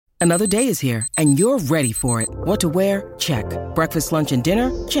Another day is here, and you're ready for it. What to wear? Check. Breakfast, lunch, and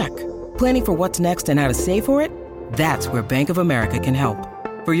dinner? Check. Planning for what's next and how to save for it? That's where Bank of America can help.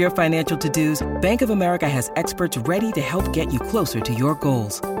 For your financial to-dos, Bank of America has experts ready to help get you closer to your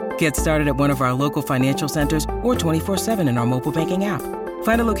goals. Get started at one of our local financial centers or 24/7 in our mobile banking app.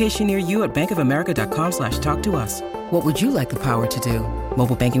 Find a location near you at bankofamerica.com/talktous. What would you like the power to do?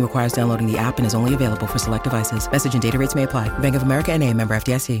 Mobile banking requires downloading the app and is only available for select devices. Message and data rates may apply. Bank of America N.A., member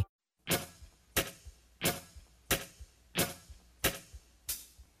FDIC.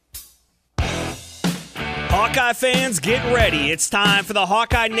 Hawkeye fans, get ready. It's time for the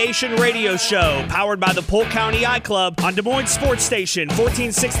Hawkeye Nation radio show, powered by the Polk County iClub on Des Moines Sports Station,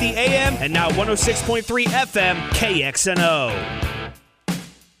 1460 AM and now 106.3 FM KXNO.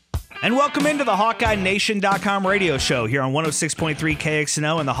 And welcome into the HawkeyeNation.com radio show here on 106.3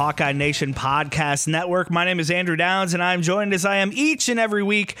 KXNO and the Hawkeye Nation Podcast Network. My name is Andrew Downs, and I am joined, as I am each and every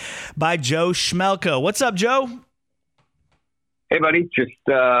week, by Joe Schmelko. What's up, Joe? Hey, buddy. Just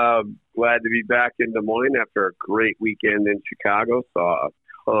glad to be back in Des Moines after a great weekend in Chicago. Saw a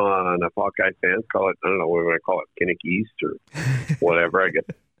ton of Hawkeye fans. Call it, I don't know, what do I call it, Kinnick East or whatever. I guess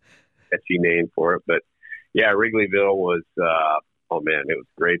catchy name for it. But, yeah, Wrigleyville was, oh, man, it was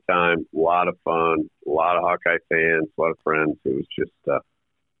a great time. A lot of fun. A lot of Hawkeye fans, a lot of friends. It was just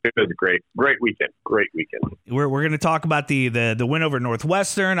it was a great weekend. Great weekend. We're going to talk about the win over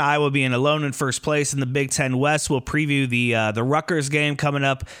Northwestern. Iowa being alone in first place in the Big Ten West. We'll preview the Rutgers game coming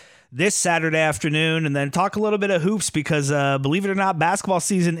up this Saturday afternoon, and then talk a little bit of hoops because, believe it or not, basketball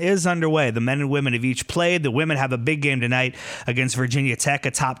season is underway. The men and women have each played. The women have a big game tonight against Virginia Tech,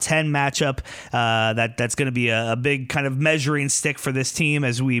 a top 10 matchup. That's going to be a big kind of measuring stick for this team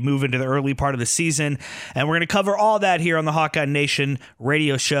as we move into the early part of the season. And we're going to cover all that here on the Hawkeye Nation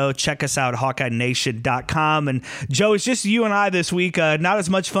radio show. Check us out, HawkeyeNation.com. And Joe, it's just you and I this week. Not as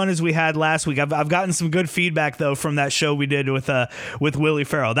much fun as we had last week. I've gotten some good feedback, though, from that show we did with Willie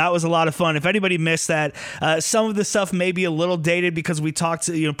Farrell. That was a lot of fun. If anybody missed that, some of the stuff may be a little dated because we talked,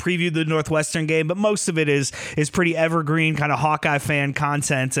 previewed the Northwestern game, but most of it is pretty evergreen kind of Hawkeye fan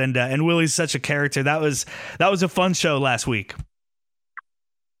content. And Willie's such a character. That was a fun show last week.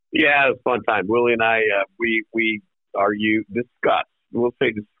 Yeah, it was a fun time. Willie and I, we discuss. We'll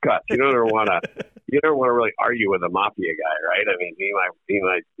say discuss. You don't ever want to really argue with a mafia guy, right? I mean, he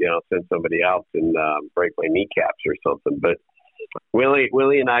might send somebody else and break my kneecaps or something, but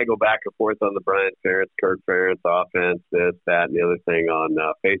Willie and I go back and forth on the Brian Ferentz, Kirk Ferentz offense, this, that, and the other thing on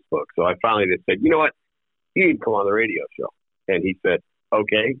Facebook. So I finally just said, you know what? You need to come on the radio show. And he said,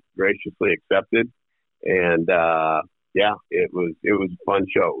 okay, graciously accepted. And, it was a fun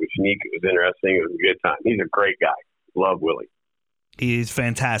show. It was unique. It was interesting. It was a good time. He's a great guy. Love Willie. He's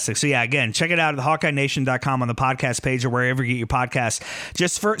fantastic. So, yeah, again, check it out at HawkeyeNation.com on the podcast page or wherever you get your podcasts.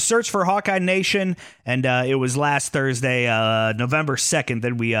 Just search for Hawkeye Nation, and it was last Thursday, November 2nd,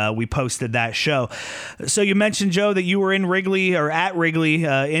 that we posted that show. So you mentioned, Joe, that you were in Wrigley or at Wrigley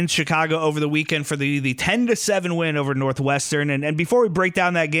in Chicago over the weekend for the 10-7 win over Northwestern. And before we break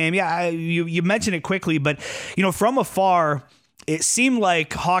down that game, you mentioned it quickly, but, from afar, it seemed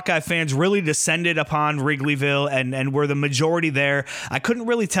like Hawkeye fans really descended upon Wrigleyville and were the majority there. I couldn't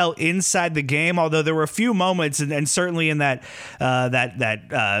really tell inside the game, although there were a few moments, and certainly in that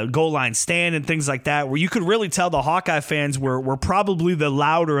goal line stand and things like that, where you could really tell the Hawkeye fans were probably the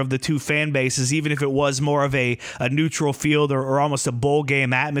louder of the two fan bases, even if it was more of a neutral field or almost a bowl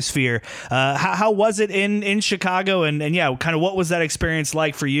game atmosphere. How was it in Chicago? And kind of what was that experience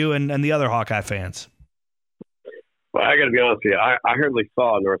like for you and the other Hawkeye fans? Well, I got to be honest with you. I hardly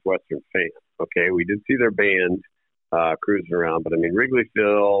saw a Northwestern fan. Okay, we did see their band cruising around, but I mean,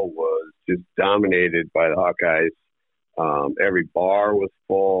 Wrigleyville was just dominated by the Hawkeyes. Every bar was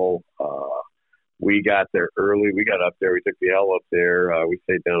full. We got there early. We got up there. We took the L up there. We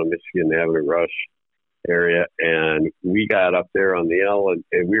stayed down in Michigan Avenue Rush area, and we got up there on the L,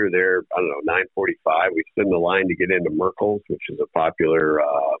 and we were there, 9:45. We stood in the line to get into Merkel's, which is a popular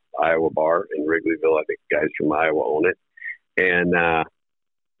Iowa bar in Wrigleyville. I think guys from Iowa own it. And,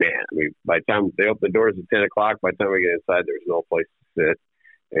 by the time they opened the doors at 10 o'clock, by the time we get inside, there's no place to sit.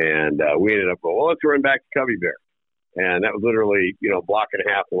 And we ended up going, well, let's run back to Cubby Bear. And that was literally, a block and a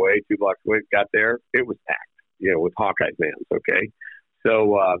half away, 2 blocks away. Got there. It was packed, with Hawkeye fans, okay?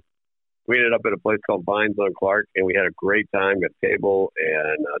 So, we ended up at a place called Vines on Clark, and we had a great time, got a table,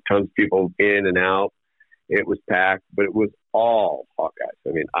 and tons of people in and out. It was packed, but it was all Hawkeyes.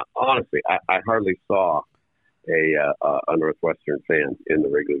 I mean, honestly, I hardly saw a Northwestern fan in the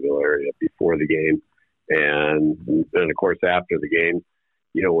Wrigleyville area before the game. And then, of course, after the game,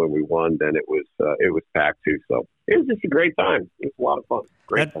 when we won, then it was packed too. So it was just a great time. It was a lot of fun.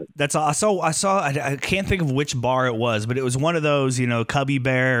 Great time. That's all. I can't think of which bar it was, but it was one of those, Cubby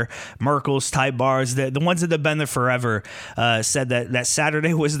Bear, Merkel's type bars. The ones that have been there forever said that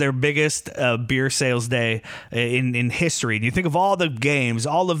Saturday was their biggest beer sales day in history. And you think of all the games,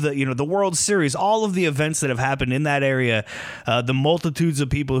 all of the, the World Series, all of the events that have happened in that area, the multitudes of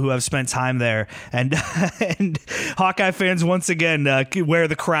people who have spent time there, and and Hawkeye fans once again wear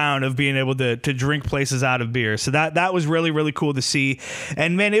the crown of being able to drink places out of beer. So that was really, really cool to see.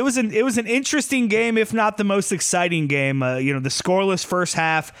 And man, it was an interesting game, if not the most exciting game. The scoreless first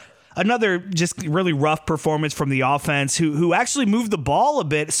half. Another just really rough performance from the offense, who actually moved the ball a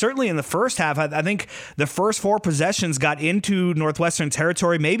bit, certainly in the first half. I think the first 4 possessions got into Northwestern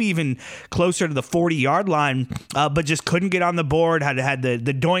territory, maybe even closer to the 40-yard line, but just couldn't get on the board. Had the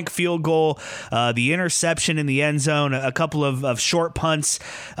doink field goal, the interception in the end zone, a couple of short punts.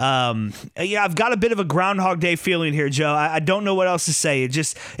 I've got a bit of a Groundhog Day feeling here, Joe. I don't know what else to say.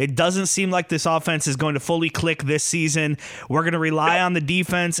 It doesn't seem like this offense is going to fully click this season. We're going to rely on the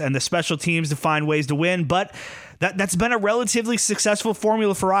defense and the special teams to find ways to win, but that's been a relatively successful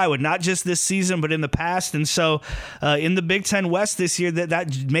formula for Iowa, not just this season, but in the past. And so in the Big Ten West this year,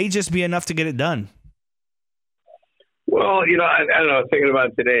 that may just be enough to get it done. Well, I don't know. I was thinking about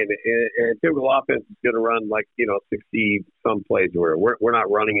it today, and typical offense is going to run 60 some plays where we're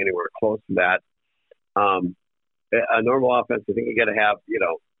not running anywhere close to that. A normal offense, I think you got to have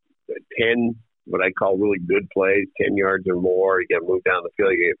 10 what I call really good plays, 10 yards or more. You got to move down the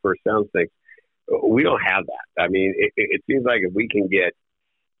field, you get first down things. We don't have that. I mean, it seems like if we can get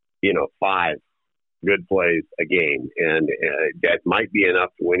 5 good plays a game, and that might be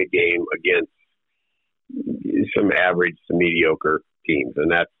enough to win a game against some average to mediocre teams,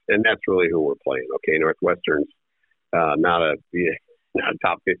 and that's really who we're playing. Okay, Northwestern's not a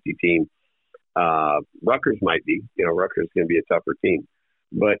top 50 team. Rutgers might be. Rutgers is going to be a tougher team.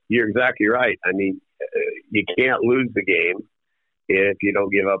 But you're exactly right. I mean, you can't lose the game if you don't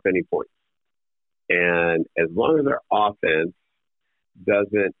give up any points. And as long as our offense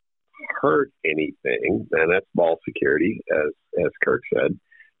doesn't hurt anything, and that's ball security, as Kirk said,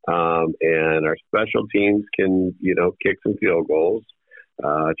 and our special teams can, kick some field goals,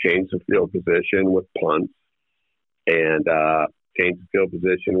 change the field position with punts, and change the field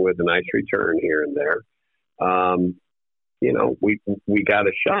position with a nice return here and there. We got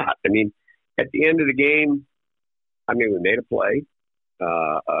a shot. I mean, at the end of the game, we made a play.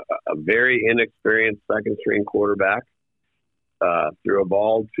 A very inexperienced second-string quarterback threw a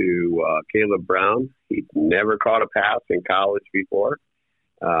ball to Caleb Brown. He'd never caught a pass in college before.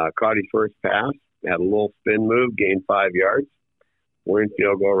 Caught his first pass, had a little spin move, gained 5 yards. We're in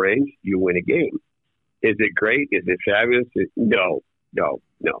field goal range. You win a game. Is it great? Is it fabulous? No,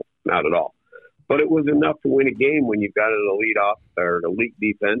 not at all. But it was enough to win a game when you've got an elite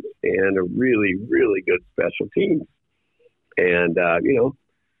defense and a really, really good special teams. And,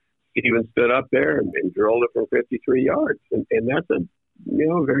 Steven stood up there and drilled it from 53 yards. And that's a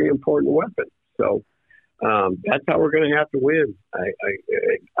very important weapon. So that's how we're going to have to win.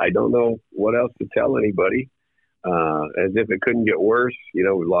 I don't know what else to tell anybody. As if it couldn't get worse. We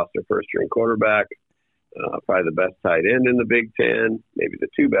lost our first-string quarterback. Probably the best tight end in the Big Ten, maybe the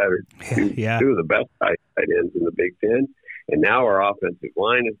two of the best tight ends in the Big Ten. And now our offensive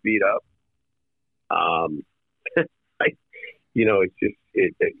line is beat up.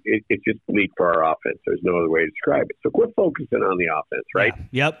 It's just bleak for our offense. There's no other way to describe it. So quit focusing on the offense, right?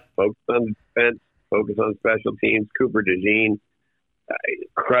 Yeah. Yep. Focus on the defense, focus on special teams. Cooper DeJean,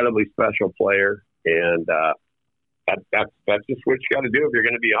 incredibly special player. And, that's just what you got to do if you're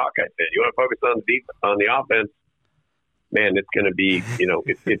going to be a Hawkeye fan. You want to focus on the offense, man. It's going to be,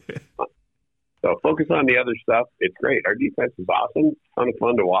 it's so focus on the other stuff. It's great. Our defense is awesome. It's a ton of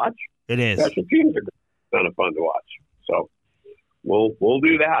fun to watch. It is. Special teams are a ton of fun to watch. So we'll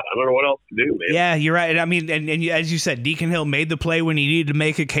do that. I don't know what else to do, man. Yeah, you're right. I mean, and as you said, Deacon Hill made the play when he needed to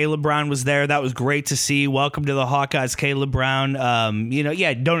make it. Caleb Brown was there. That was great to see. Welcome to the Hawkeyes, Caleb Brown.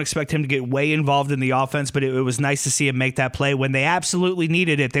 Don't expect him to get way involved in the offense, but it was nice to see him make that play when they absolutely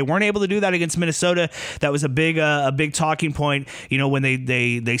needed it. They weren't able to do that against Minnesota. That was a big talking point. When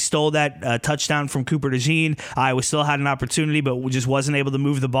they stole that touchdown from Cooper DeJean, Iowa still had an opportunity, but just wasn't able to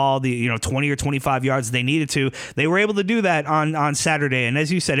move the ball the 20 or 25 yards they needed to. They were able to do that on on Saturday. And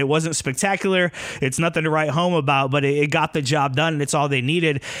as you said, it wasn't spectacular. It's nothing to write home about, but it got the job done, and it's all they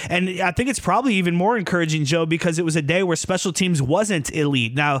needed. And I think it's probably even more encouraging, Joe, because it was a day where special teams wasn't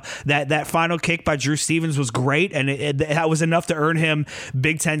elite. Now, that final kick by Drew Stevens was great, and that was enough to earn him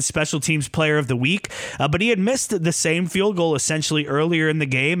Big Ten Special Teams Player of the Week. But he had missed the same field goal essentially earlier in the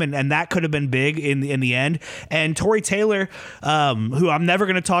game, and that could have been big in the end. And Tory Taylor, who I'm never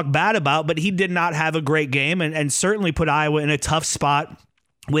going to talk bad about, but he did not have a great game and certainly put Iowa in a tough spot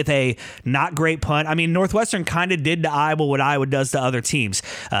with a not great punt. I mean, Northwestern kind of did to Iowa what Iowa does to other teams.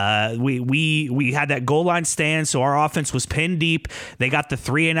 We had that goal line stand, so our offense was pinned deep. They got the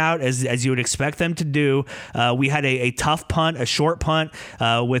 3 and out as you would expect them to do. We had a tough punt, a short punt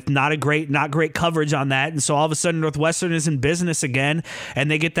with not great coverage on that, and so all of a sudden Northwestern is in business again,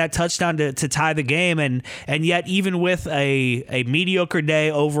 and they get that touchdown to tie the game. And yet, even with a mediocre day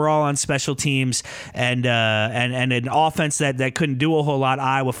overall on special teams and an offense that couldn't do a whole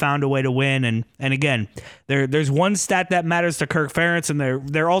lot, Iowa found a way to win. And again, there's one stat that matters to Kirk Ferentz, and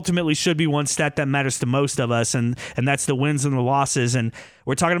there ultimately should be one stat that matters to most of us, and that's the wins and the losses. And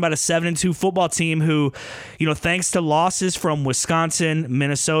we're talking about a 7-2 football team who, thanks to losses from Wisconsin,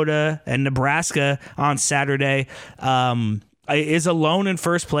 Minnesota, and Nebraska on Saturday, is alone in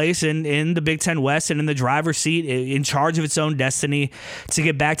first place in the Big Ten West and in the driver's seat, in charge of its own destiny to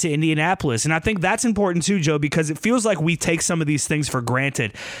get back to Indianapolis. And I think that's important too, Joe, because it feels like we take some of these things for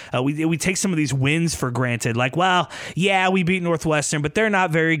granted. We take some of these wins for granted. Like, well, yeah, we beat Northwestern, but they're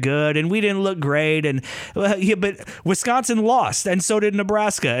not very good, and we didn't look great. And but Wisconsin lost, and so did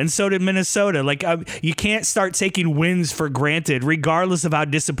Nebraska, and so did Minnesota. Like, you can't start taking wins for granted, regardless of how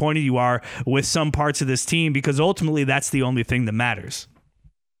disappointed you are with some parts of this team, because ultimately that's the only thing that matters.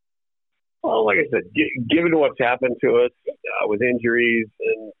 Well, like I said, given what's happened to us with injuries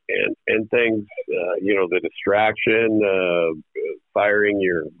and things, the distraction,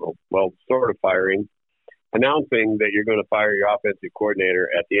 firing announcing that you're going to fire your offensive coordinator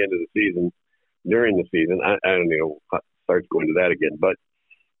at the end of the season, during the season. I don't know, starts going to that again, but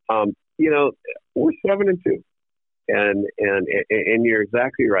we're 7-2, and you're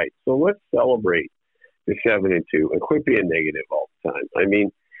exactly right. So let's celebrate the 7-2 and quit being negative all the time. I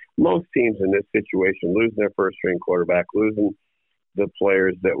mean, most teams in this situation, losing their first string quarterback, losing the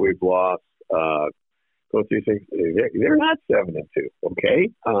players that we've lost, go through things, they're not 7-2. Okay.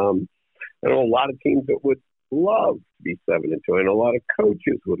 I know a lot of teams that would love to be 7-2. I know a lot of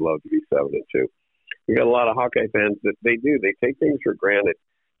coaches would love to be 7-2. We got a lot of Hawkeye fans that they take things for granted.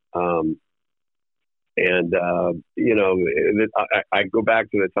 I go back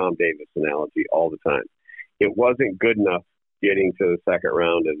to the Tom Davis analogy all the time. It wasn't good enough getting to the second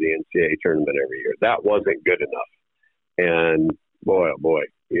round of the NCAA tournament every year. That wasn't good enough. And boy, oh boy,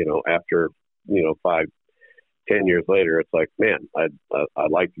 after 5-10 years later, it's like, man, I'd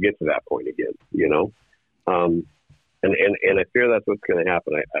like to get to that point again. And I fear that's what's going to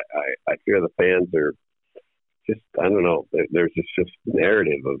happen. I fear the fans are just, I don't know. There's just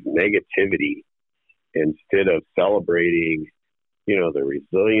narrative of negativity instead of celebrating, the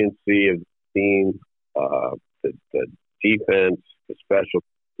resiliency of the team, the defense, the special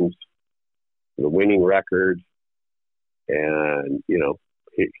teams, the winning record. And,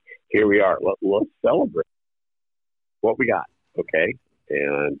 here we are. Let's celebrate what we got, okay?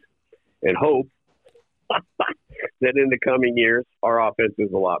 And hope that in the coming years, our offense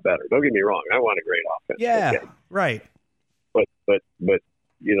is a lot better. Don't get me wrong. I want a great offense. Yeah, okay? Right. But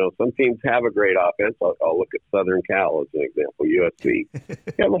some teams have a great offense. I'll look at Southern Cal as an example, USC.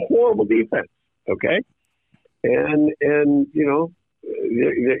 They have a horrible defense, okay? And they're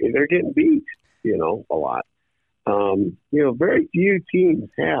getting beat, a lot. Very few teams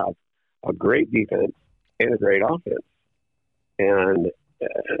have a great defense and a great offense. And,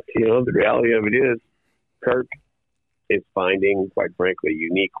 the reality of it is Kirk is finding, quite frankly,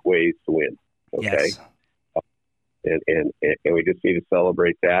 unique ways to win, okay? Yes. And we just need to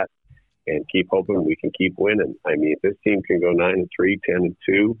celebrate that and keep hoping we can keep winning. I mean, if this team can go 9-3,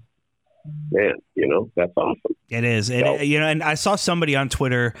 10-2, man, that's awesome. It is. And I saw somebody on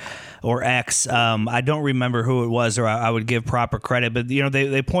Twitter or X, I don't remember who it was, or I would give proper credit, but,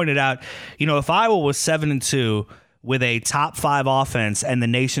 they pointed out, if Iowa was 7-2 with a top 5 offense and the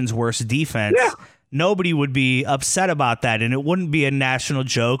nation's worst defense, yeah, nobody would be upset about that, and it wouldn't be a national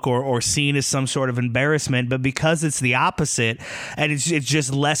joke or seen as some sort of embarrassment. But because it's the opposite, and it's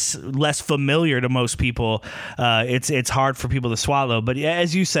just less familiar to most people, it's hard for people to swallow. But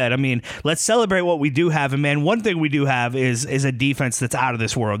as you said, I mean, let's celebrate what we do have. And man, one thing we do have is a defense that's out of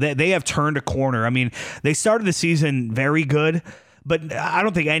this world. They have turned a corner. I mean, they started the season very good, but I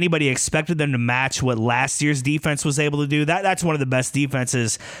don't think anybody expected them to match what last year's defense was able to do. That's one of the best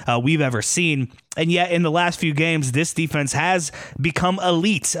defenses we've ever seen. And yet, in the last few games, this defense has become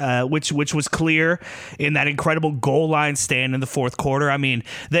elite, which was clear in that incredible goal line stand in the fourth quarter. I mean,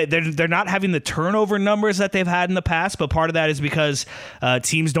 they're not having the turnover numbers that they've had in the past, but part of that is because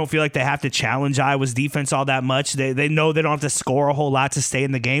teams don't feel like they have to challenge Iowa's defense all that much. They know they don't have to score a whole lot to stay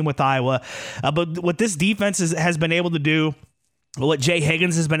in the game with Iowa. But what this defense has been able to do, what Jay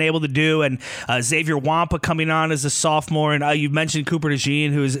Higgins has been able to do, and Xavier Wampa coming on as a sophomore, and you mentioned Cooper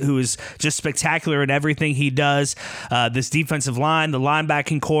DeJean, who is just spectacular in everything he does. This defensive line, the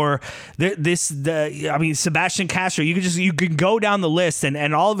linebacking core, Sebastian Castro. You can go down the list,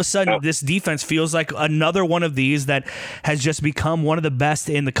 and all of a sudden, this defense feels like another one of these that has just become one of the best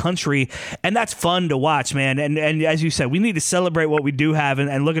in the country, and that's fun to watch, man. And as you said, we need to celebrate what we do have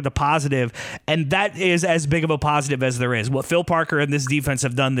and look at the positive, and that is as big of a positive as there is. What Phil Parker and this defense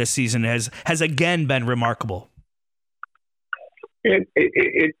have done this season has again been remarkable. It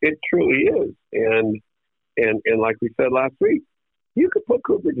truly is, and like we said last week, you could put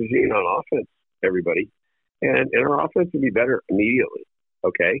Cooper DeJean on offense, everybody, and our offense would be better immediately.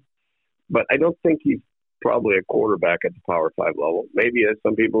 Okay, but I don't think he's probably a quarterback at the Power 5 level. Maybe as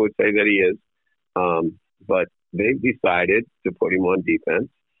some people would say that he is, but they've decided to put him on defense.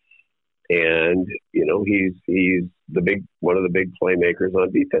 And, he's one of the big playmakers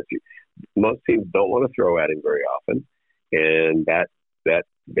on defense. Most teams don't want to throw at him very often. And that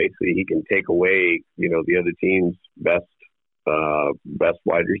basically he can take away, the other team's best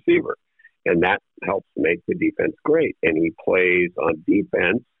wide receiver. And that helps make the defense great. And he plays on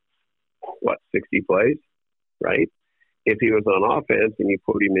defense, 60 plays, right? If he was on offense and you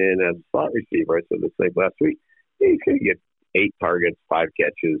put him in as a slot receiver, I said this thing last week, he could get 8 targets, 5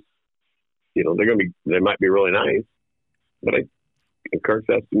 catches. They might be really nice, but in Kirk's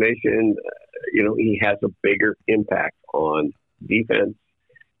estimation, he has a bigger impact on defense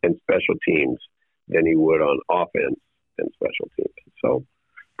and special teams than he would on offense and special teams. So,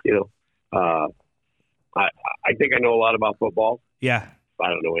 I think I know a lot about football. Yeah. I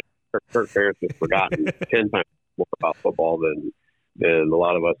don't know. Kirk Ferentz has forgotten 10 times more about football than a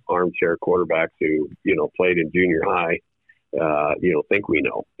lot of us armchair quarterbacks who, played in junior high. Think we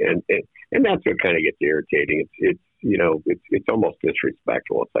know, and that's what kind of gets irritating. It's almost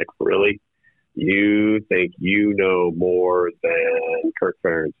disrespectful. It's like, really, you think you know more than Kirk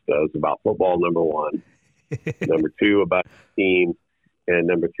Ferentz does about football? Number one, number two about team, and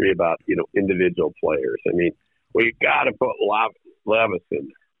number three about individual players. I mean, we got to put Levis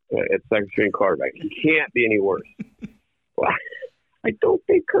in there at second string quarterback. He can't be any worse. Well, I don't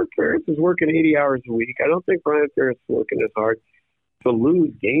think Kirk Ferentz is working 80 hours a week. I don't think Brian Ferentz is working as hard to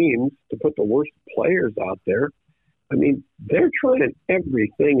lose games, to put the worst players out there. I mean, they're trying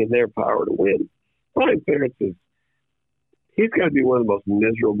everything in their power to win. Brian Ferentz he's got to be one of the most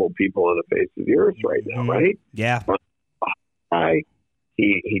miserable people on the face of the earth right now, right? Yeah.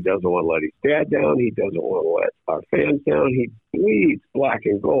 He doesn't want to let his dad down. He doesn't want to let our fans down. He bleeds black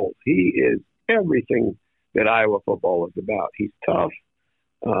and gold. He is everything that Iowa football is about. He's tough.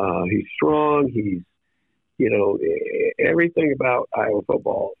 He's strong. He's, everything about Iowa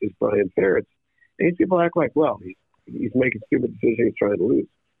football is Brian Ferentz. And these people act like, well, he's making stupid decisions, he's trying to lose.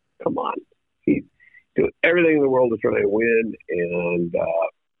 Come on. He's doing everything in the world to try and win, and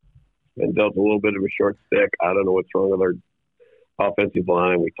does a little bit of a short stick. I don't know what's wrong with our offensive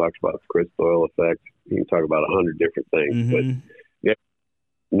line. We talked about the Chris Doyle effect. You can talk about 100 different things, but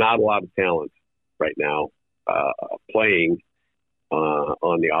not a lot of talent right now playing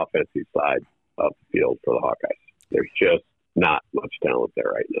on the offensive side of the field for the Hawkeyes. There's just not much talent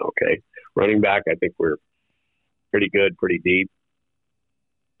there right now. Okay, running back, I think we're pretty good, pretty deep.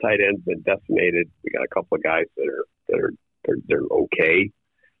 Tight end's been decimated. We got a couple of guys that are okay,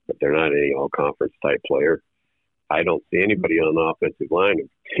 but they're not any all-conference type player. I don't see anybody on the offensive line,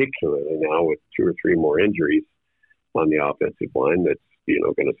 particularly now with 2 or 3 more injuries on the offensive line, that's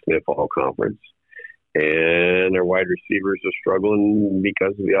going to sniff all conference. And our wide receivers are struggling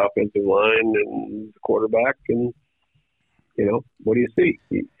because of the offensive line and the quarterback. And, what do you see?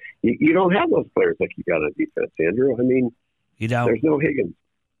 You don't have those players like you got on defense, Andrew. I mean, you don't. There's no Higgins.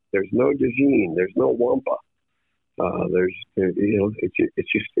 There's no DeJean. There's no Wampa. It's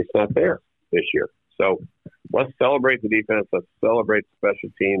not there this year. So let's celebrate the defense. Let's celebrate the special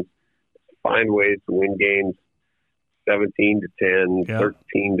teams. Find ways to win games 17-10,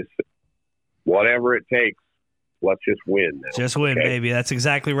 13-6. Whatever it takes let's just win now. Just win, baby. That's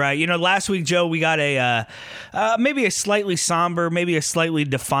exactly right. Last week, Joe, we got maybe a slightly somber, maybe a slightly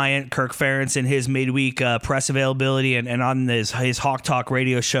defiant Kirk Ferentz in his midweek press availability and on his Hawk Talk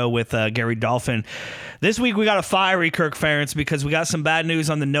radio show with Gary Dolphin. This week, we got a fiery Kirk Ferentz because we got some bad news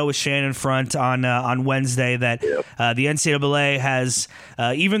on the Noah Shannon front on Wednesday that the NCAA has,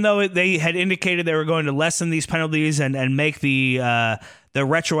 even though they had indicated they were going to lessen these penalties and make the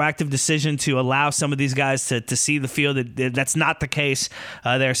retroactive decision to allow some of these guys to see the field. That's not the case.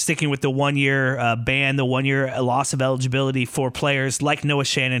 They're sticking with the 1 year ban, the 1 year loss of eligibility for players like Noah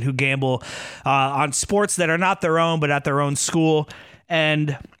Shannon who gamble on sports that are not their own, but at their own school.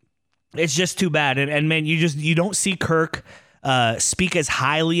 And it's just too bad. And man, you don't see Kirk speak as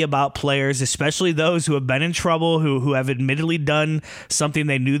highly about players, especially those who have been in trouble, who have admittedly done something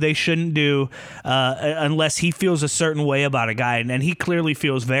they knew they shouldn't do, unless he feels a certain way about a guy. And he clearly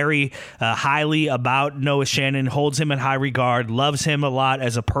feels very highly about Noah Shannon, holds him in high regard, loves him a lot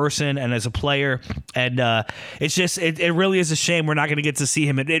as a person and as a player. And it's just, it really is a shame we're not going to get to see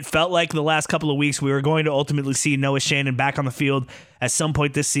him. It felt like the last couple of weeks we were going to ultimately see Noah Shannon back on the field at some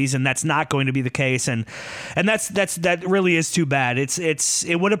point this season. That's not going to be the case, and that really is too bad.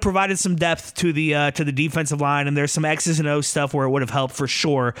 It would have provided some depth to the defensive line, and there's some X's and O's stuff where it would have helped for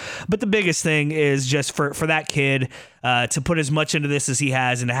sure. But the biggest thing is just for that kid to put as much into this as he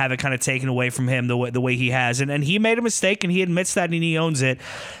has and to have it kind of taken away from him the way he has, and he made a mistake and he admits that and he owns it.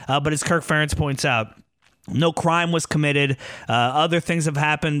 But as Kirk Ferentz points out, no crime was committed. Other things have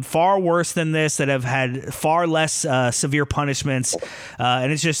happened far worse than this that have had far less severe punishments.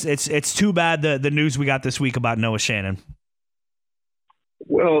 And it's too bad the news we got this week about Noah Shannon.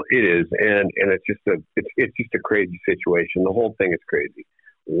 Well, it is, and it's just a crazy situation. The whole thing is crazy.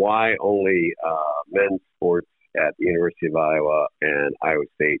 Why only men's sports at the University of Iowa and Iowa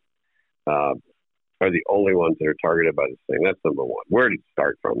State are the only ones that are targeted by this thing? That's number one. Where did it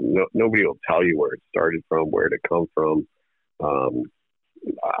start from? Nobody will tell you where it started from, where it come from.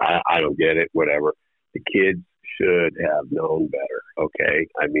 I don't get it, whatever. The kids should have known better, okay?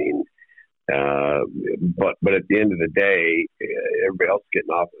 I mean, but at the end of the day, everybody else is getting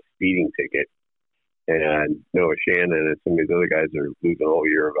off a speeding ticket, and Noah Shannon and some of these other guys are losing a whole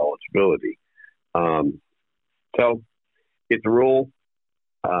year of eligibility. So it's a rule.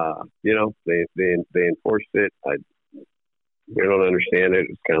 They enforced it. I don't understand it.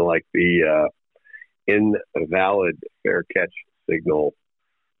 It's kind of like the invalid fair catch signal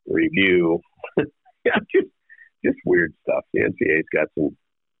review. Yeah, just weird stuff. The NCAA's got some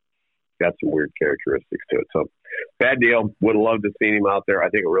weird characteristics to it. So bad deal. Would have loved to see him out there. I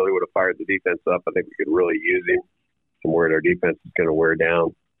think it really would have fired the defense up. I think we could really use him. I'm worried our defense is going to wear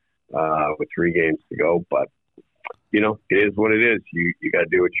down with 3 games to go, but it is what it is. You got to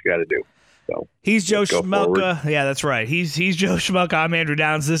do what you got to do. So he's Joe Schmelka. Yeah, that's right. He's Joe Schmelka. I'm Andrew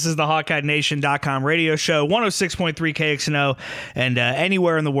Downs. This is the HawkeyeNation.com radio show, 106.3 KXNO, and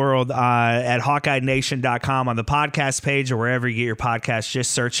anywhere in the world at HawkeyeNation.com on the podcast page or wherever you get your podcasts.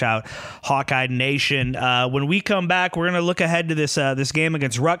 Just search out Hawkeye Nation. When we come back, we're going to look ahead to this game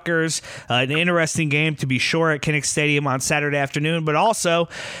against Rutgers. An interesting game, to be sure, at Kinnick Stadium on Saturday afternoon. But also,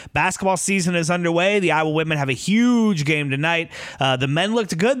 basketball season is underway. The Iowa women have a huge game tonight. The men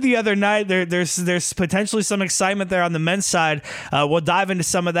looked good the other night. There's potentially some excitement there on the men's side. We'll dive into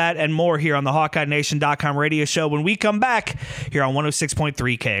some of that and more here on the HawkeyeNation.com radio show when we come back here on 106.3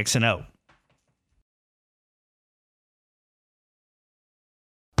 KXNO.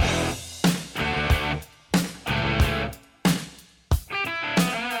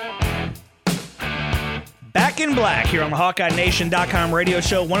 Back in black here on the HawkeyeNation.com radio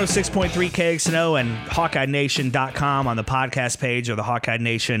show, 106.3 KXNO and HawkeyeNation.com on the podcast page of the Hawkeye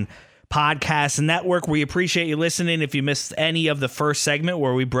Nation Podcast Network. We appreciate you listening. If you missed any of the first segment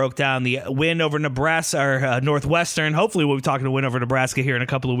where we broke down the win over Nebraska or Northwestern, hopefully we'll be talking to win over Nebraska here in a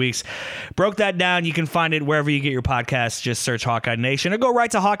couple of weeks. Broke that down. You can find it wherever you get your podcasts. Just search Hawkeye Nation or go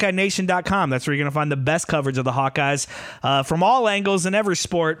right to HawkeyeNation.com. That's where you're going to find the best coverage of the Hawkeyes from all angles in every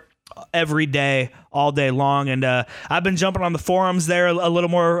sport, every day, all day long. And I've been jumping on the forums there a little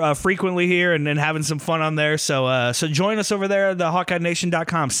more frequently here and having some fun on there. So join us over there at the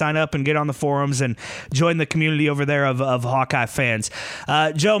HawkeyeNation.com. Sign up and get on the forums and join the community over there of Hawkeye fans.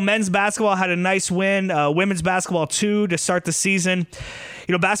 Joe, men's basketball had a nice win. Women's basketball too to start the season.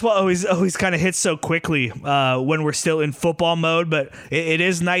 Basketball always kind of hits so quickly when we're still in football mode, but it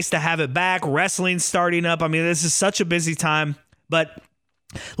is nice to have it back. Wrestling's starting up. I mean, this is such a busy time, but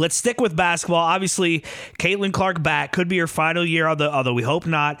Let's stick with basketball. Obviously, Caitlin Clark back. Could be her final year, although we hope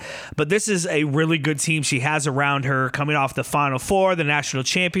not. But this is a really good team she has around her, coming off the Final Four, the national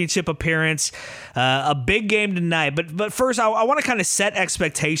championship appearance. A big game tonight. But first, I want to kind of set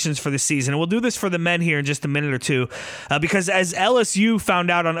expectations for the season. And we'll do this for the men here in just a minute or two. Because as LSU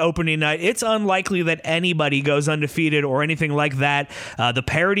found out on opening night, it's unlikely that anybody goes undefeated or anything like that. The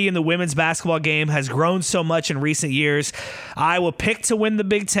parity in the women's basketball game has grown so much in recent years. Iowa picked to win the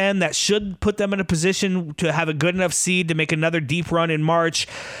Big Ten. That should put them in a position to have a good enough seed to make another deep run in March.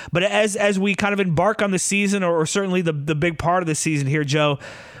 But as we kind of embark on the season, or certainly the big part of the season here, Joe,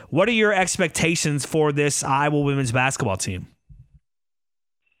 what are your expectations for this Iowa women's basketball team?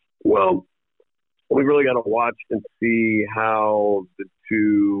 Well, we really got to watch and see how the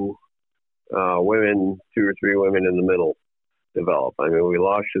two or three women in the middle develop. I mean, we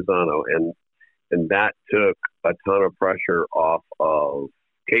lost Shizano, and that took a ton of pressure off of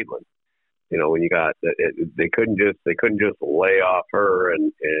Caitlin. You know, when you got they couldn't just lay off her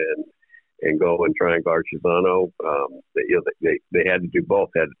and go and try and guard Shizano. They had to do both.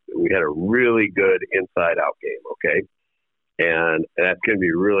 We had a really good inside out game, okay, and that's going to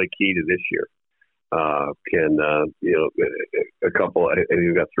be really key to this year. A couple.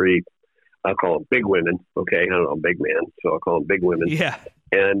 You've got three. I'll call them big women. Okay, I don't know, big man, so I'll call them big women. Yeah,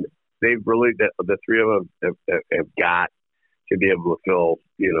 and they've really the three of them have got to be able to fill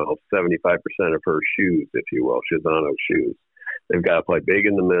 75% of her shoes, if you will, Shizano's shoes. They've got to play big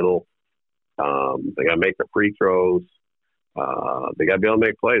in the middle. They got to make the free throws. They got to be able to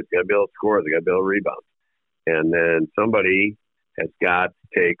make plays. They got to be able to score. They got to be able to rebound. And then somebody has got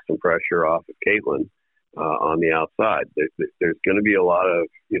to take some pressure off of Caitlin on the outside. There's going to be a lot of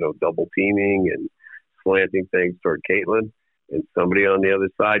double teaming and slanting things toward Caitlin, and somebody on the other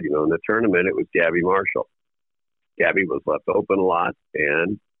side. In the tournament, it was Gabby Marshall. Gabby was left open a lot,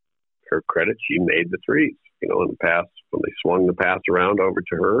 and her credit, she made the threes. In the past, when they swung the pass around over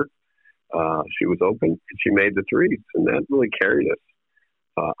to her, she was open and she made the threes, and that really carried us.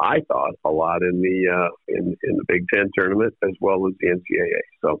 I thought a lot in the Big Ten tournament as well as the NCAA.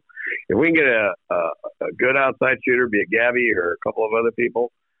 So if we can get a good outside shooter, be it Gabby or a couple of other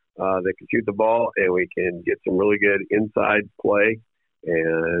people that can shoot the ball, and we can get some really good inside play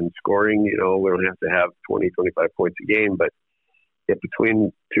and scoring, we don't have to have 20, 25 points a game, but get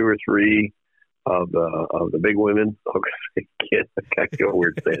between two or three of the big women. I feel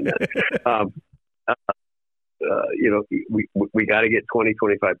weird saying that. We got to get 20,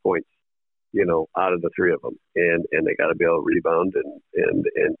 25 points, out of the three of them, and they got to be able to rebound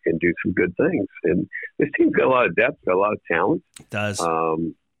and do some good things. And this team's got a lot of depth, got a lot of talent. It does. A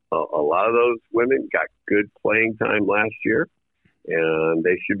lot of those women got good playing time last year, and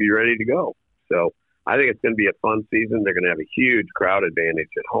they should be ready to go. So I think it's going to be a fun season. They're going to have a huge crowd advantage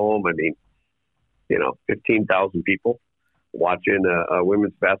at home. I mean, 15,000 people watching a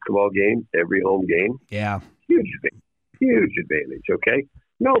women's basketball game, every home game. Yeah. Huge advantage, okay?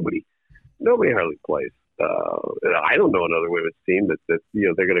 Nobody hardly plays. I don't know another women's team that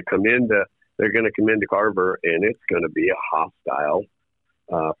they're going to come into Carver, and it's going to be a hostile,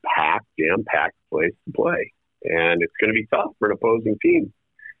 jam-packed place to play. And it's going to be tough for an opposing team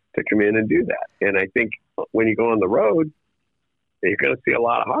to come in and do that. And I think when you go on the road, you're going to see a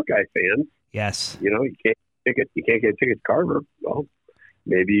lot of Hawkeye fans. Yes. You can't get tickets to Carver. Well,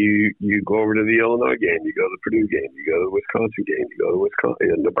 maybe you go over to the Illinois game, you go to the Purdue game, you go to the Wisconsin game, you go to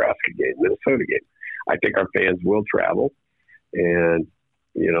the Nebraska game, Minnesota game. I think our fans will travel and,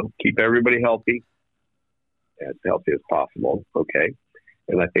 keep everybody healthy, as healthy as possible. Okay.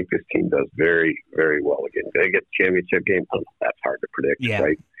 And I think this team does very, very well again. They get the championship game. Oh, that's hard to predict,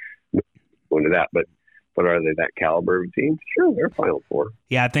 right? Going to that, but are they that caliber of team? Sure, they're Final Four.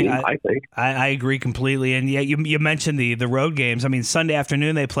 Yeah, I agree completely. And yeah, you mentioned the road games. I mean, Sunday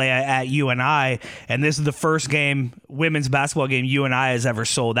afternoon they play at UNI, and this is the first women's basketball game UNI has ever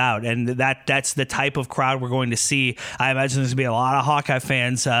sold out. And that's the type of crowd we're going to see. I imagine there's going to be a lot of Hawkeye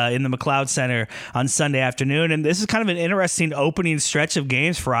fans in the McLeod Center on Sunday afternoon. And this is kind of an interesting opening stretch of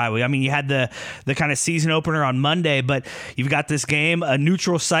games for Iowa. I mean, you had the kind of season opener on Monday, but you've got this game, a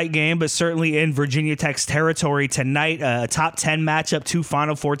neutral site game, but certainly in Virginia Tech's territory tonight, a top 10 matchup, two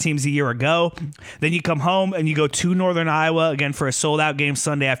Final Four teams a year ago. Then you come home and you go to Northern Iowa again for a sold-out game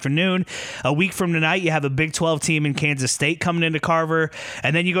Sunday afternoon. A week from tonight, you have a Big 12 team in Kansas State coming into Carver,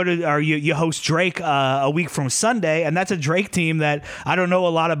 and then you host Drake a week from Sunday, and that's a Drake team that I don't know a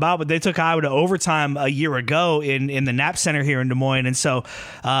lot about, but they took Iowa to overtime a year ago in the Knapp Center here in Des Moines, and so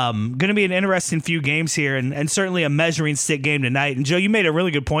going to be an interesting few games here, and certainly a measuring stick game tonight. And Joe, you made a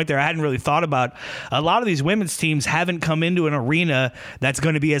really good point there. I hadn't really thought about a lot lot of these women's teams haven't come into an arena that's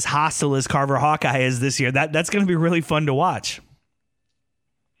going to be as hostile as Carver Hawkeye is this year. That's going to be really fun to watch.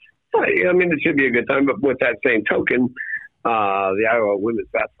 I mean, it should be a good time, but with that same token, the Iowa women's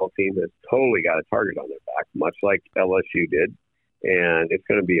basketball team has totally got a target on their back, much like LSU did. And it's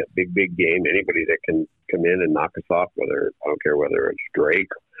going to be a big, big game. Anybody that can come in and knock us off, I don't care whether it's Drake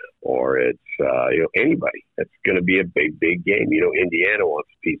or it's anybody, it's going to be a big, big game. Indiana wants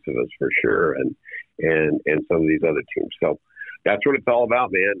a piece of us for sure, and some of these other teams. So that's what it's all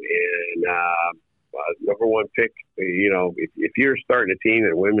about, man. And number one pick, if you're starting a team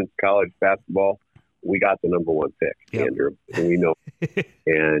in women's college basketball, we got the number one pick, yep. Andrew, and we know.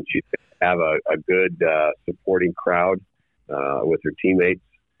 And she's going to have a good supporting crowd with her teammates,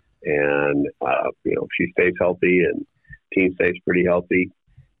 and if she stays healthy and team stays pretty healthy,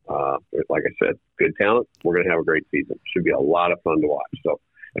 like I said, good talent. We're going to have a great season. Should be a lot of fun to watch. So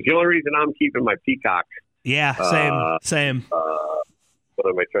that's the only reason I'm keeping my Peacock. Yeah, same. What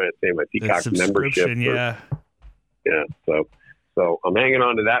am I trying to say? My Peacock membership. Yeah. So I'm hanging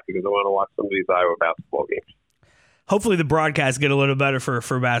on to that because I want to watch some of these Iowa basketball games. Hopefully the broadcasts get a little better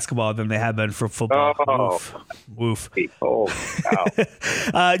for basketball than they have been for football. Oh. Woof. Oh,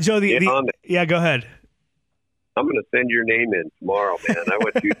 wow. Joe, yeah, go ahead. I'm going to send your name in tomorrow, man. I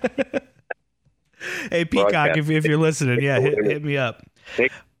want you to Hey, Peacock, if you're listening, yeah, hit me up.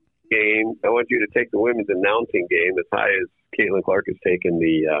 Take the game. I want you to take the women's announcing game as high as Caitlin Clark has taken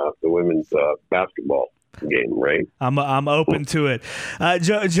the women's basketball game, right? I'm open to it.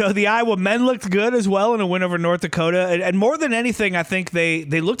 Joe, the Iowa men looked good as well in a win over North Dakota. And more than anything, I think they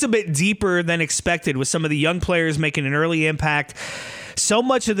looked a bit deeper than expected with some of the young players making an early impact. So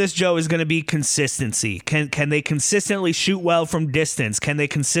much of this, Joe, is going to be consistency. Can they consistently shoot well from distance? Can they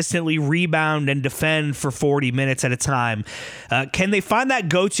consistently rebound and defend for 40 minutes at a time? Can they find that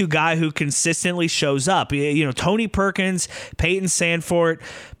go-to guy who consistently shows up? Tony Perkins, Peyton Sandfort,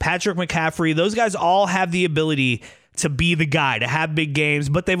 Patrick McCaffrey, those guys all have the ability to be the guy, to have big games,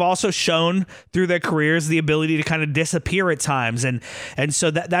 but they've also shown through their careers the ability to kind of disappear at times. And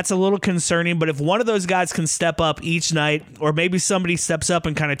so that's a little concerning, but if one of those guys can step up each night, or maybe somebody steps up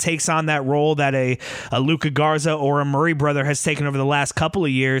and kind of takes on that role that a Luka Garza or a Murray brother has taken over the last couple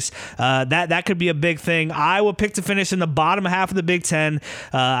of years, that could be a big thing. Iowa picked to finish in the bottom half of the Big Ten.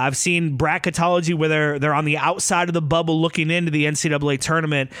 I've seen bracketology where they're on the outside of the bubble looking into the NCAA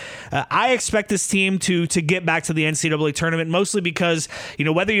tournament. I expect this team to get back to the NCAA tournament, mostly because,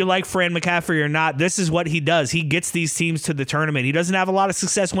 whether you like Fran McCaffrey or not, this is what he does. He gets these teams to the tournament. He doesn't have a lot of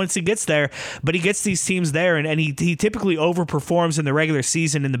success once he gets there, but he gets these teams there, and he typically overperforms in the regular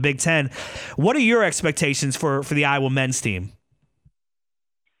season in the Big Ten. What are your expectations for the Iowa men's team?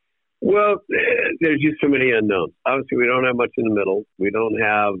 Well, there's just so many unknowns. Obviously, we don't have much in the middle. We don't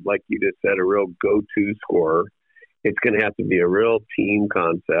have, like you just said, a real go-to scorer. It's going to have to be a real team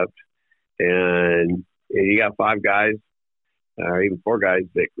concept, and you got 5 guys, or even 4 guys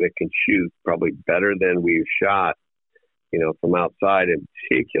that can shoot probably better than we've shot, from outside in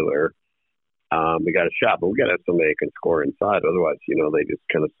particular. We got a shot, but we got to have somebody that can score inside. Otherwise, they just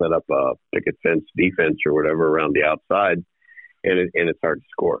kind of set up a picket fence defense or whatever around the outside, and it's hard to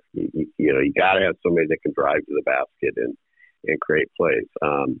score. You got to have somebody that can drive to the basket and create plays.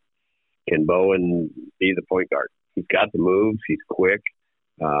 Can Bowen be the point guard? He's got the moves. He's quick.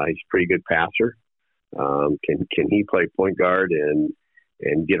 He's a pretty good passer. Can he play point guard and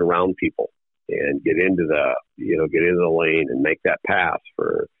get around people and get into the lane and make that pass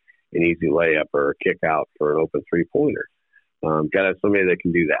for an easy layup or a kick out for an open 3-pointer? Got to have somebody that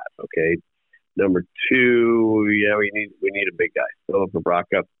can do that. Okay. Number 2, we need a big guy. Philip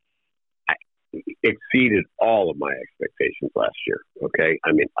Ibraka exceeded all of my expectations last year. Okay.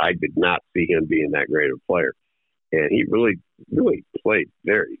 I mean, I did not see him being that great of a player. And he really, really played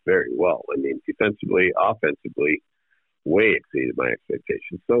very, very well. I mean, defensively, offensively, way exceeded my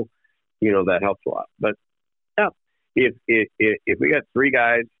expectations. So, that helps a lot. But yeah, if we got 3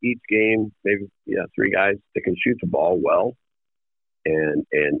 guys each game, maybe 3 guys that can shoot the ball well and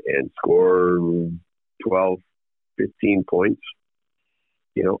score 12, 15 points,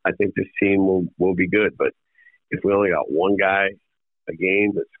 I think this team will be good. But if we only got 1 guy a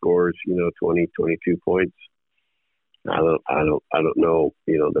game that scores, 20, 22 points, I don't know,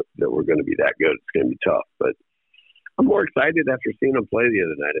 that we're going to be that good. It's going to be tough, but I'm more excited after seeing them play the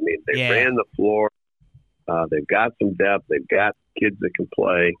other night. I mean, they ran the floor. They've got some depth. They've got kids that can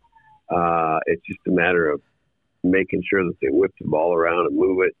play. It's just a matter of making sure that they whip the ball around and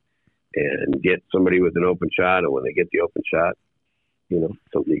move it and get somebody with an open shot. And when they get the open shot, you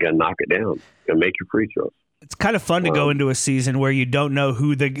got to knock it down. You got to make your free throws. It's kind of fun to go into a season where you don't know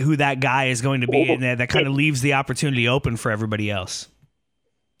who that guy is going to be, and that kind of leaves the opportunity open for everybody else.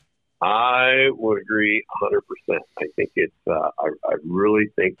 I would agree 100%. I think it's. I really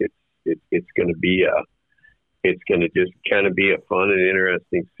think it's going to be it's going to just kind of be a fun and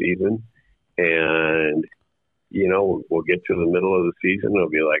interesting season, and we'll get to the middle of the season. It'll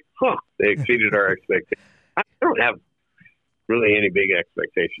be like, they exceeded our expectations. I don't have really any big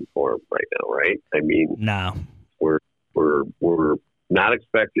expectations for them right now, right? I mean, no, we're not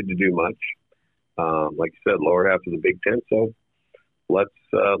expected to do much. Like you said, lower half of the Big Ten. So let's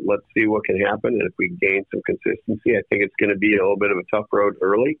see what can happen, and if we gain some consistency, I think it's going to be a little bit of a tough road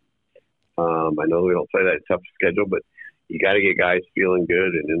early. I know we don't play that tough schedule, but you got to get guys feeling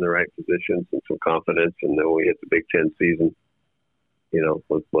good and in the right positions and some confidence. And then when we hit the Big Ten season,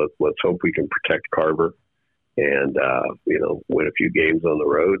 let's hope we can protect Carver and win a few games on the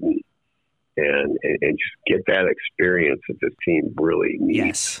road and just get that experience that this team really needs.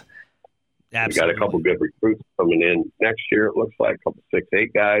 Yes, absolutely. We got a couple good recruits coming in next year. It looks like a couple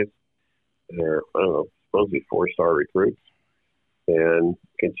 6-8 guys. They're supposedly 4-star recruits, and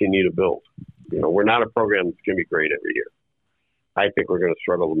continue to build. We're not a program that's going to be great every year. I think we're going to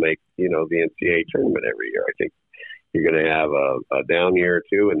struggle to make the NCAA tournament every year. I think you're going to have a down year or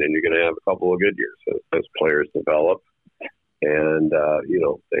two, and then you're going to have a couple of good years as players develop and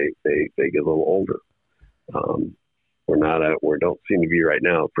they get a little older. We don't seem to be right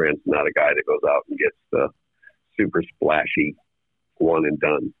now. Fran's not a guy that goes out and gets the super splashy one and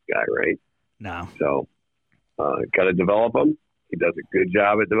done guy, right? No. So got to develop him. He does a good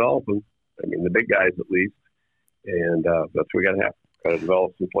job at developing. I mean, the big guys at least, and that's what we got to have. Got to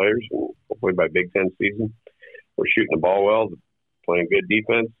develop some players, and hopefully by Big Ten season, we're shooting the ball well, playing good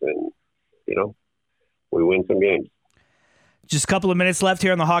defense, and we win some games. Just a couple of minutes left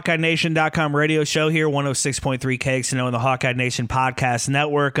here on the HawkeyeNation.com radio show here, 106.3 KXNO and the Hawkeye Nation Podcast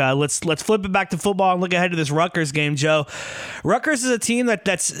Network. Let's flip it back to football and look ahead to this Rutgers game, Joe. Rutgers is a team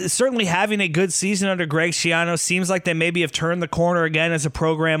that's certainly having a good season under Greg Schiano. Seems like they maybe have turned the corner again as a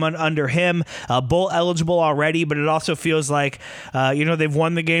program under him. Bowl eligible already, but it also feels like they've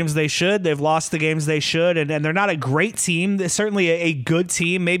won the games they should. They've lost the games they should, and they're not a great team. They're certainly a good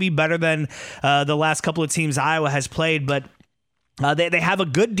team, maybe better than the last couple of teams Iowa has played, but they have a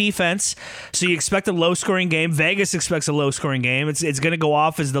good defense, so you expect a low-scoring game. Vegas expects a low-scoring game. It's going to go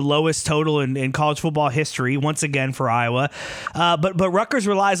off as the lowest total in college football history, once again for Iowa. But Rutgers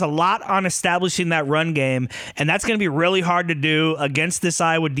relies a lot on establishing that run game, and that's going to be really hard to do against this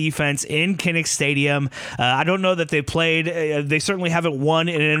Iowa defense in Kinnick Stadium. I don't know that they played. They certainly haven't won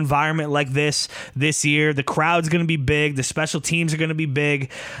in an environment like this year. The crowd's going to be big. The special teams are going to be big.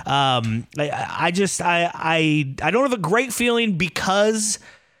 I don't have a great feeling because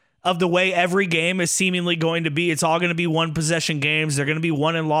of the way every game is seemingly going to be. It's all going to be one possession games. They're going to be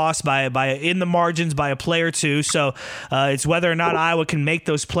won and lost by in the margins by a play or two. So it's whether or not Iowa can make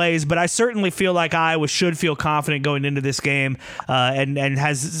those plays. But I certainly feel like Iowa should feel confident going into this game and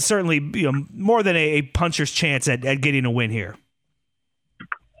has certainly more than a puncher's chance at getting a win here.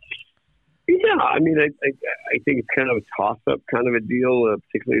 Yeah, I mean, I think it's kind of a toss-up kind of a deal,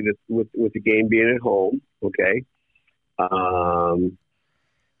 particularly with the game being at home. Okay.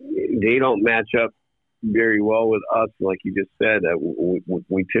 They don't match up very well with us, like you just said.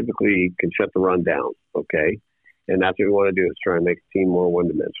 We typically can shut the run down, okay? And that's what we want to do, is try and make the team more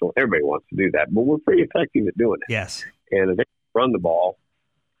one-dimensional. Everybody wants to do that, but we're pretty effective at doing it. Yes. And if they run the ball,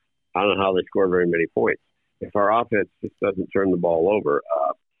 I don't know how they score very many points. If our offense just doesn't turn the ball over,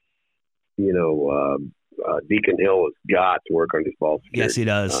 Deacon Hill has got to work on his ball security. Yes, he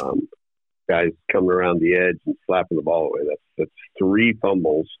does. Guys coming around the edge and slapping the ball away. That's 3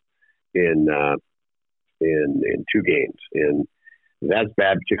 fumbles in 2 games, and that's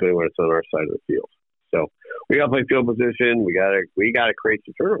bad, particularly when it's on our side of the field. So we got to play field position. We got to create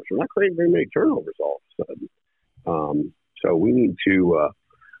some turnovers. We're not creating very many turnovers all of a sudden. So we need to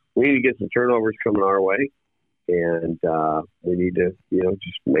get some turnovers coming our way, and we need to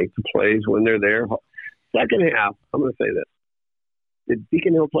just make the plays when they're there. Second half, I'm going to say this: did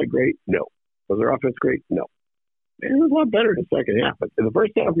Deacon Hill play great? No. Was their offense great? No. Man, it was a lot better in the second half. But in the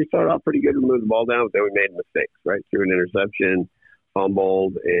first half, we started off pretty good. We moved the ball down, but then we made mistakes, right? Threw an interception,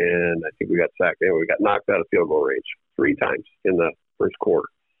 fumbled, and I think we got sacked. And we got knocked out of field goal range 3 times in the first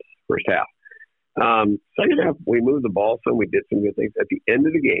half. Second half, we moved the ball some. We did some good things. At the end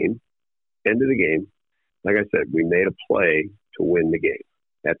of the game, like I said, we made a play to win the game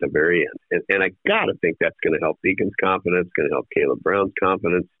at the very end. And I got to think that's going to help Deacon's confidence, going to help Caleb Brown's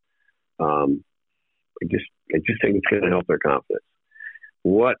confidence. I just think it's going to help their confidence.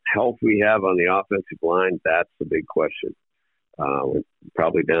 what health we have on the offensive line, that's the big question. We're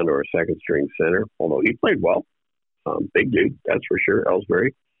probably down to our second string center, although he played well. Big dude, that's for sure,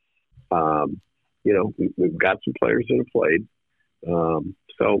 Ellsbury. We've got some players that have played.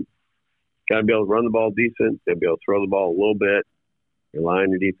 So got to be able to run the ball decent. Got to be able to throw the ball a little bit. Rely on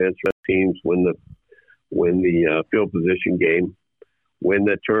your defense. Teams win the field position game, win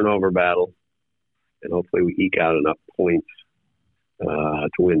the turnover battle, and hopefully we eke out enough points to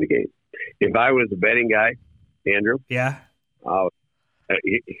win the game. If I was a betting guy, Andrew, yeah.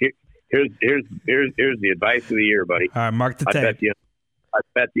 Here's the advice of the year, buddy. All right, mark the tape. I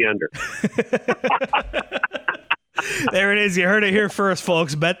bet the under. There it is. You heard it here first,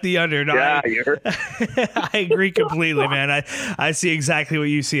 folks. Bet the under. No, yeah, you heard. I agree completely, man. I see exactly what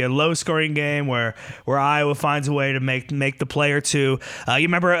you see. A low-scoring game where Iowa finds a way to make the play or two. You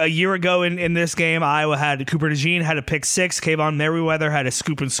remember a year ago in this game, Iowa had Cooper DeJean had a pick six. Kayvon Merriweather had a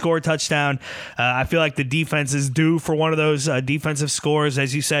scoop and score touchdown. I feel like the defense is due for one of those defensive scores.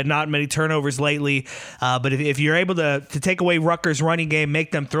 As you said, not many turnovers lately. But if you're able to take away Rutgers' running game,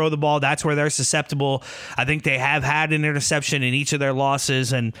 make them throw the ball, that's where they're susceptible. I think they have had an interception in each of their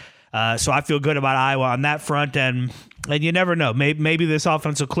losses, and so I feel good about Iowa on that front, and you never know. Maybe this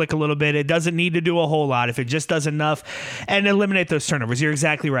offense will click a little bit. It doesn't need to do a whole lot. If it just does enough and eliminate those turnovers, you're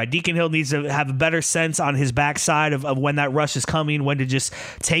exactly right. Deacon Hill needs to have a better sense on his backside of when that rush is coming, when to just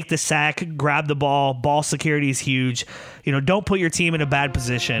take the sack, grab the ball. Ball security is huge. Don't put your team in a bad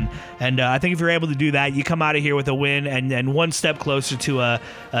position. And I think if you're able to do that, you come out of here with a win and one step closer to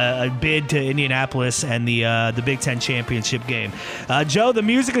a bid to Indianapolis and the Big Ten championship game. Joe, the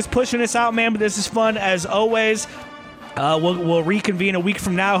music is pushing us out, man, but this is fun as always. We'll reconvene a week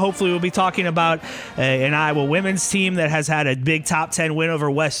from now. Hopefully, we'll be talking about an Iowa women's team that has had a big top 10 win over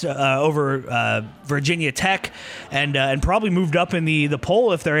Virginia Tech, and probably moved up in the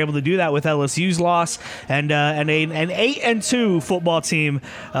poll if they're able to do that with LSU's loss, and an 8-2 football team.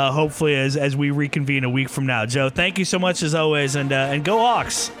 Hopefully, as we reconvene a week from now. Joe, thank you so much as always, and go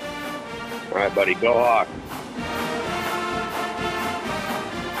Hawks. All right, buddy, go Hawks.